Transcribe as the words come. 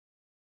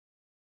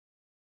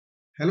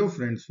Hello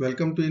friends,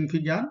 welcome to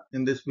Infigyan.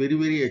 In this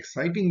very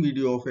exciting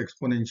video of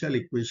exponential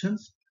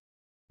equations,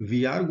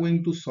 we are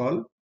going to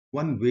solve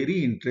one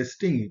very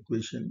interesting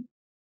equation.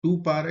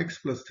 2 power x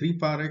plus 3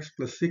 power x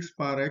plus 6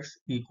 power x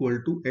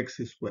equal to x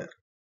square.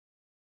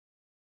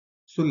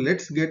 So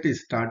let's get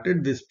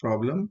started this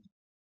problem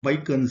by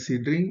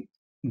considering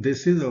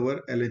this is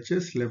our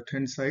LHS left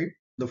hand side.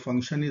 The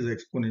function is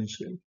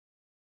exponential.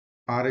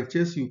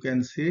 RHS you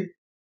can say,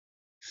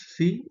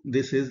 see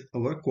this is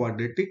our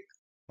quadratic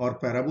or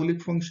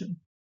parabolic function.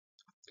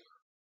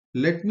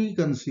 Let me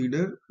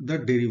consider the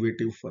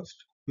derivative first.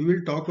 We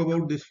will talk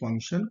about this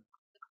function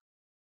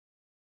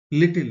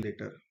little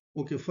later.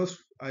 Okay, first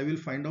I will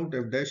find out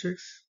f dash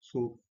x.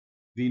 So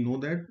we know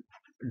that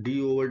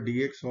d over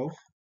dx of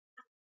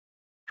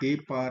a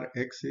power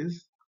x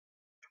is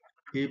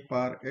a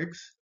power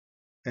x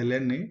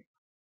ln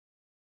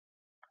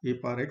a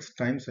power x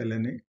times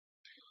ln a.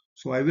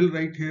 So I will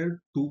write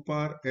here 2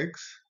 power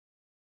x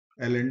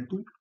ln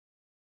 2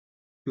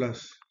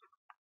 plus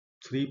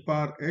 3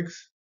 power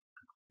x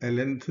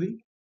ln 3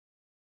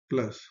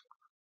 plus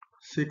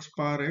 6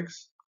 power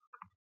x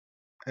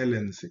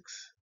ln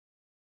 6.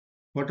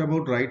 What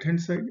about right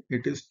hand side?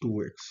 It is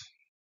 2x.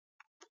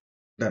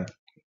 Done.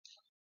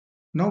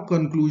 Now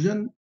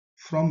conclusion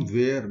from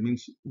where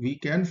means we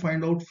can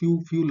find out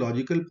few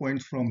logical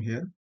points from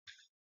here.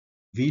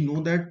 We know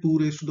that 2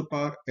 raised to the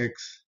power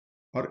x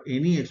or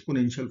any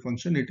exponential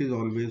function, it is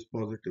always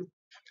positive.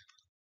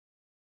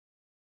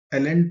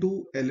 ln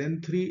 2, ln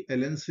 3,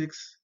 ln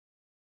 6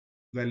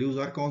 values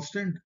are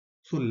constant.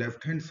 So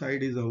left hand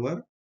side is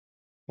our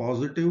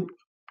positive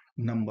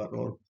number,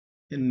 or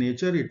in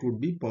nature it would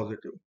be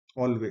positive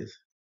always.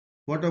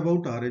 What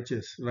about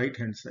RHS, right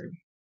hand side?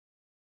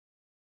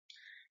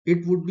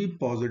 It would be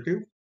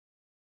positive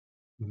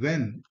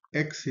when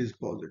x is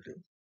positive.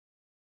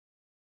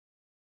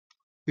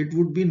 It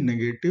would be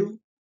negative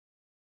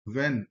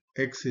when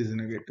x is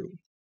negative.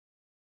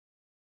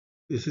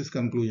 This is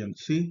conclusion.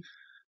 See,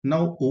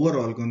 now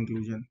overall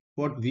conclusion.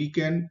 What we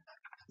can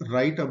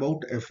write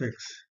about fx.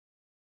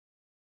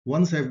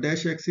 Once f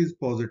dash x is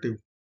positive,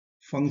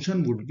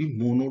 function would be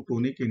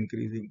monotonic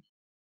increasing.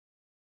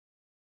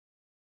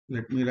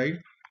 Let me write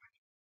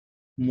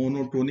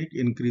monotonic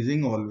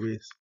increasing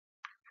always.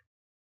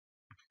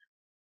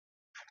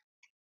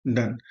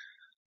 Done.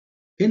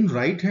 In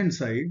right hand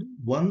side,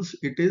 once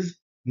it is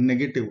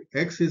negative,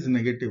 x is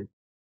negative.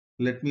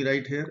 Let me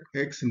write here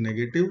x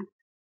negative.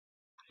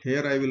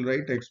 Here I will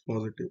write x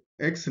positive.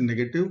 X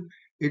negative,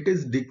 it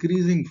is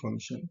decreasing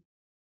function,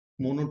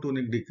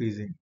 monotonic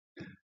decreasing.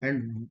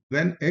 And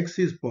when x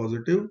is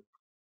positive,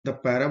 the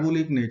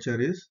parabolic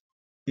nature is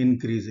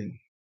increasing.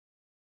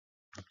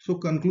 So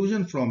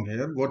conclusion from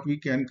here, what we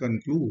can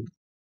conclude,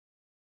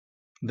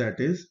 that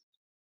is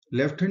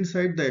left hand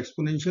side the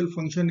exponential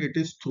function, it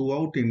is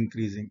throughout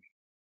increasing.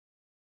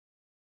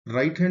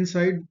 Right hand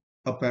side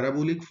a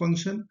parabolic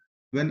function,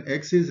 when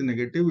x is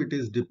negative it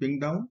is dipping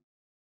down.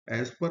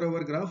 As per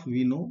our graph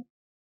we know,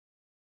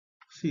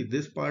 see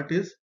this part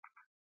is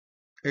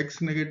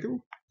x negative.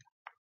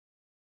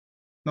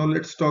 Now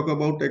let's talk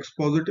about x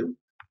positive.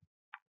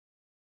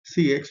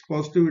 See x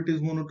positive, it is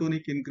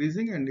monotonic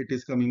increasing and it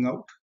is coming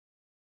out.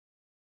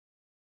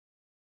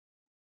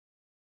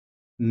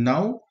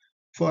 Now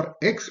for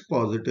x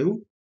positive,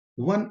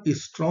 one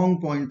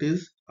strong point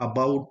is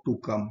about to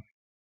come,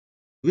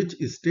 which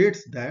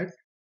states that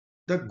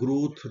the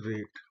growth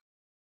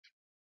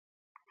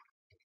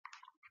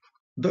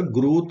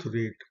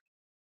rate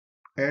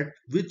at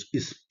which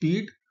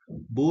speed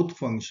both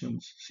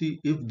functions. See,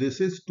 if this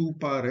is 2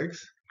 power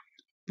x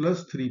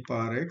plus 3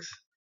 power x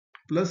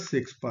plus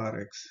 6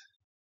 power x,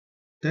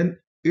 then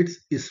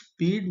its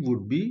speed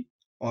would be,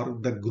 or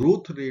the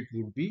growth rate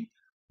would be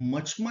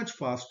much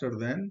faster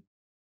than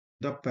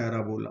the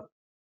parabola.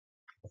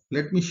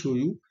 Let me show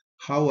you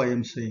how I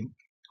am saying.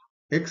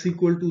 X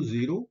equal to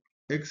 0,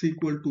 x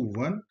equal to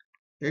 1,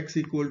 x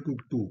equal to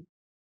 2.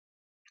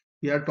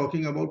 We are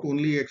talking about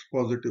only x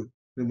positive,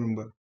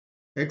 remember.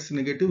 X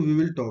negative we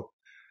will talk.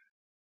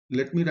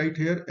 Let me write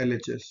here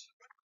LHS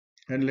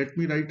and let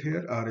me write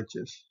here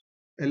RHS.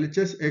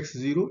 LHS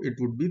x0, it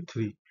would be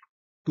 3.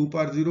 2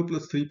 power 0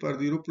 plus 3 power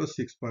 0 plus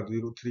 6 power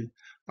 0, 3.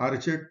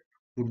 RHS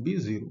would be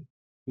 0.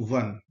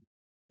 1,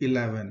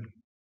 11,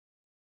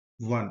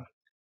 1.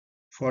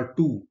 For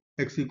 2,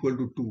 x equal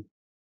to 2,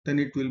 then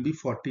it will be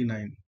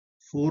 49.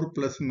 4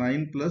 plus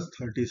 9 plus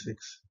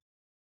 36.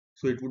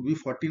 So it would be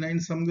 49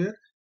 somewhere,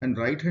 and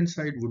right hand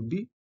side would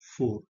be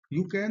 4.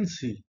 You can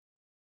see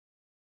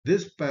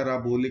this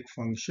parabolic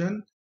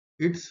function,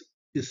 its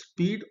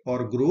speed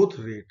or growth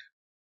rate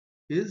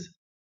is,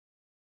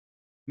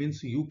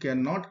 means you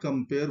cannot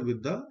compare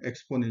with the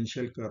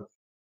exponential curve.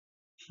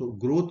 So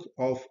growth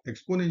of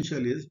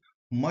exponential is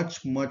much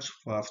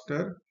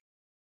faster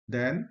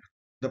than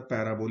the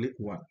parabolic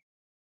one.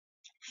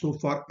 So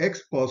for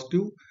x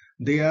positive,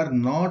 they are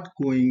not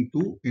going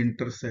to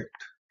intersect.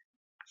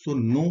 So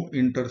no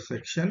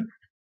intersection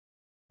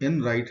in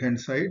right hand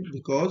side,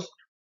 because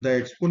the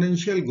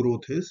exponential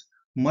growth is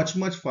much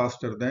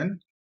faster than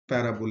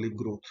parabolic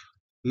growth.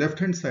 Left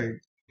hand side,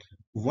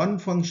 one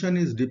function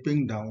is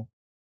dipping down,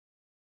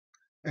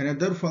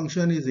 another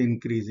function is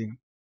increasing.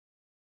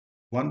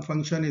 One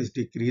function is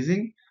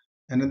decreasing,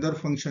 another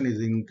function is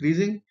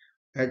increasing.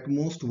 At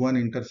most one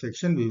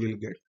intersection we will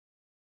get.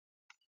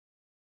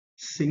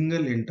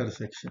 Single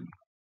intersection.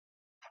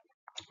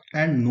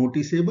 And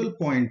noticeable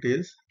point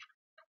is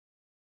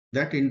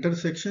that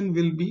intersection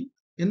will be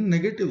in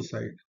negative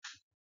side.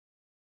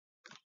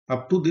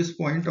 Up to this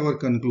point, our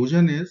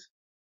conclusion is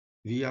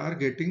we are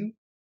getting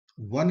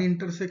one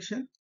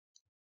intersection,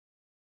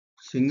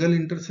 single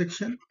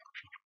intersection,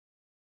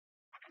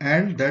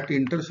 and that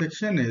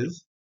intersection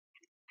is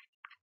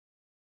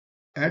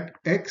at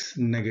x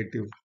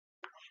negative.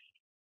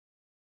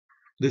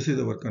 This is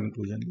our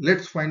conclusion.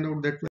 Let's find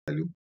out that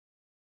value.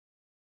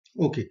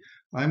 Okay,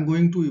 I am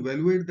going to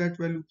evaluate that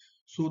value.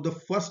 So the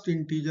first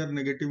integer,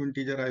 negative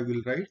integer, I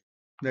will write,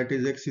 that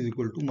is x is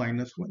equal to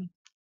 -1.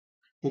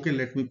 Okay,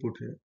 let me put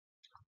here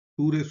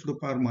 2 raised to the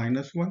power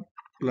 -1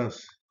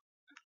 plus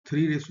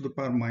 3 raised to the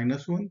power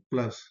 -1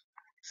 plus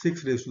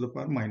 6 raised to the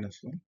power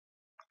 -1.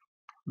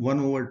 1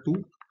 over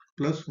 2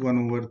 plus 1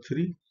 over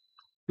 3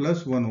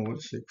 plus 1 over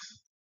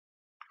 6.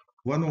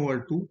 1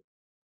 over 2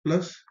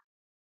 plus,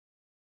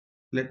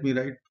 let me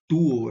write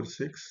 2 over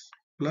 6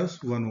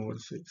 plus 1 over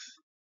 6.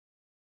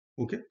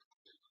 Okay,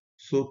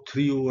 so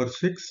 3 over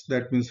 6,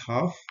 that means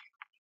half.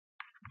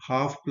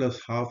 Half plus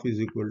half is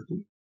equal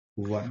to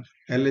 1.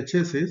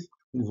 LHS is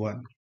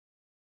 1.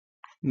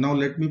 Now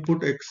let me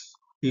put x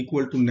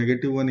equal to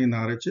 -1 in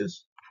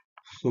RHS.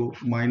 So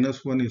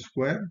 -1 is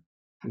square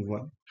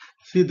 1.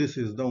 See, this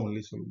is the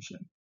only solution.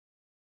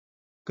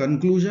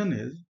 Conclusion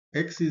is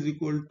x is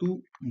equal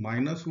to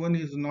 -1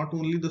 is not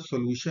only the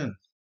solution,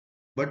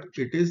 but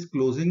it is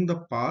closing the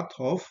path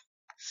of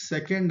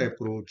second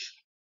approach.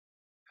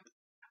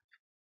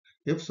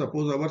 If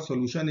suppose our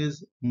solution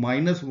is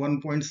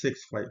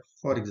 -1.65,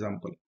 for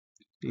example,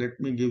 let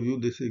me give you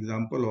this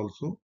example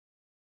also.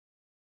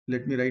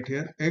 Let me write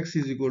here x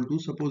is equal to,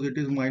 suppose it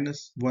is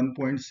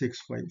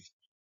 -1.65.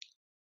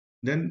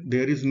 Then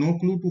there is no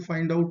clue to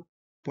find out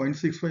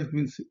 0.65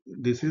 means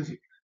this is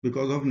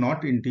because of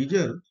not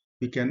integer,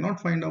 we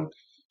cannot find out.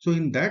 So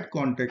in that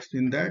context,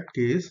 in that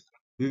case,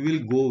 we will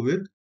go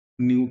with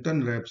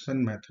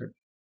Newton-Raphson method.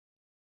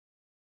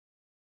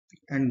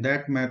 And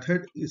that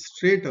method is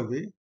straight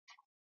away,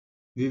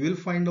 we will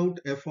find out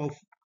f of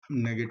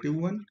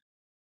 -1,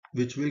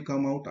 which will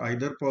come out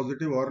either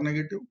positive or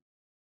negative.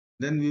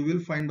 Then we will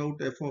find out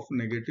f of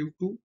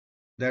 -2,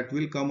 that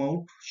will come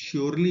out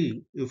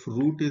surely if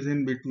root is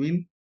in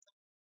between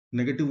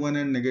 -1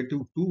 and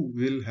 -2,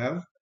 will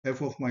have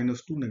f of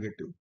 -2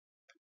 negative.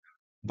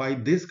 By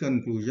this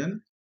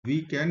conclusion,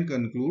 we can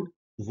conclude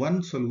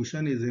one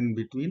solution is in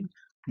between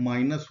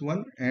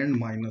 -1 and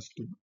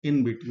 -2,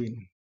 in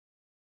between.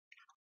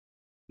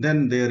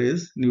 Then there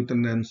is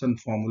Newton-Raphson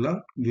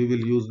formula. We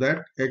will use that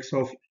x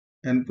of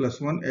n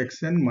plus 1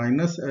 xn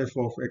minus f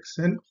of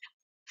xn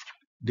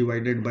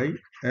divided by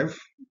f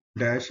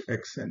dash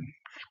xn.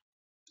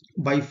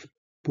 By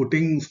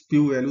putting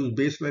few values,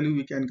 base value,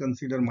 we can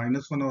consider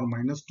 -1 or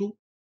 -2.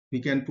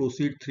 We can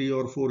proceed 3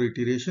 or 4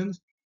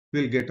 iterations.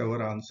 We'll get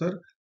our answer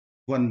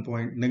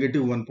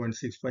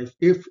 -1.65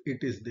 if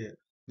it is there.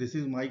 This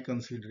is my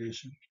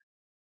consideration.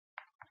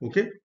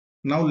 Okay.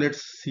 Now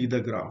let's see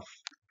the graph.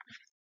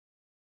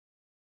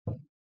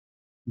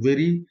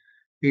 Very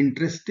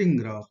interesting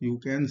graph. You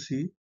can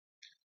see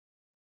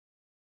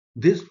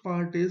this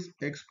part is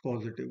x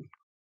positive.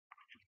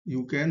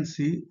 You can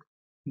see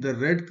the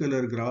red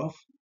color graph,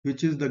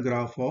 which is the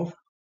graph of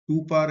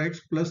 2 power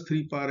x plus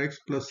 3 power x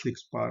plus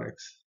 6 power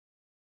x.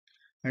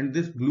 And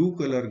this blue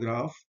color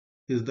graph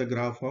is the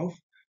graph of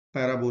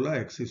parabola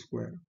x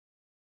square.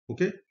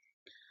 Okay.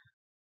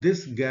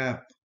 This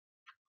gap,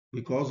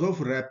 because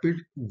of rapid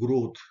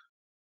growth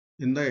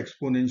in the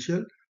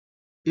exponential,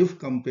 if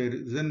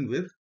comparison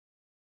with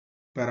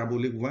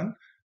parabolic one,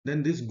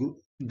 then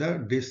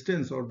the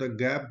distance or the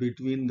gap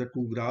between the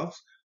two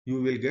graphs,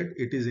 you will get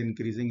it is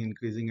increasing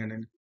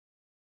and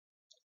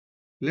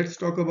let's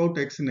talk about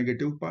x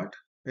negative part.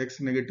 X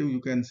negative,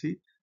 you can see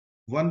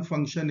one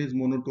function is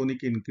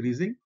monotonic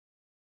increasing,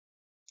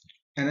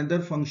 another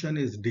function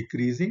is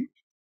decreasing,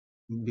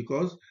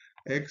 because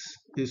x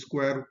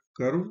square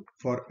curve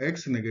for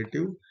x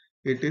negative,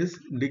 it is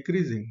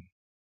decreasing.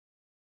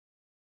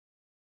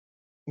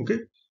 Okay,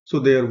 so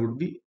there would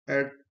be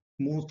at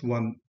most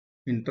one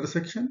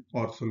intersection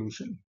or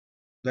solution.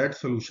 That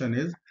solution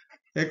is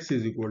x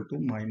is equal to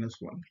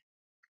 -1.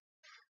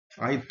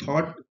 I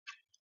thought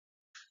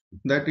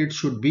that it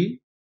should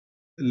be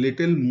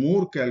little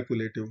more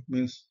calculative,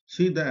 means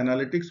see the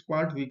analytics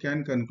part we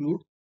can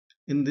conclude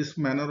in this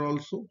manner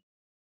also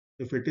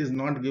if it is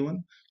not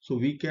given. So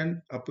we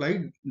can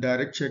apply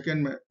direct check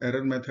and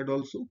error method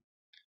also.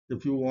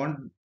 If you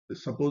want,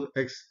 suppose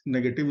x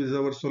negative is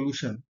our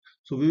solution,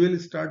 so we will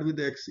start with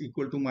x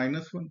equal to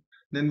 -1,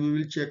 then we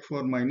will check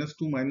for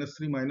 -2,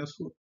 -3,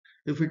 -4.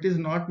 If it is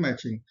not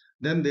matching,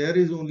 then there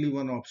is only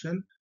one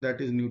option,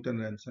 that is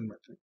Newton-Raphson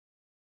method.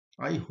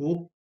 I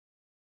hope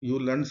you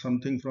learned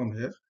something from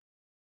here.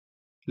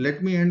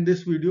 Let me end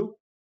this video.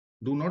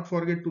 Do not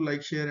forget to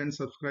like, share and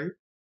subscribe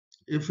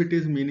if it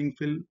is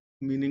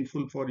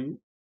meaningful for you.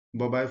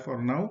 Bye bye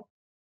for now.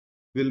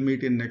 We'll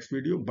meet in next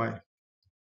video. Bye.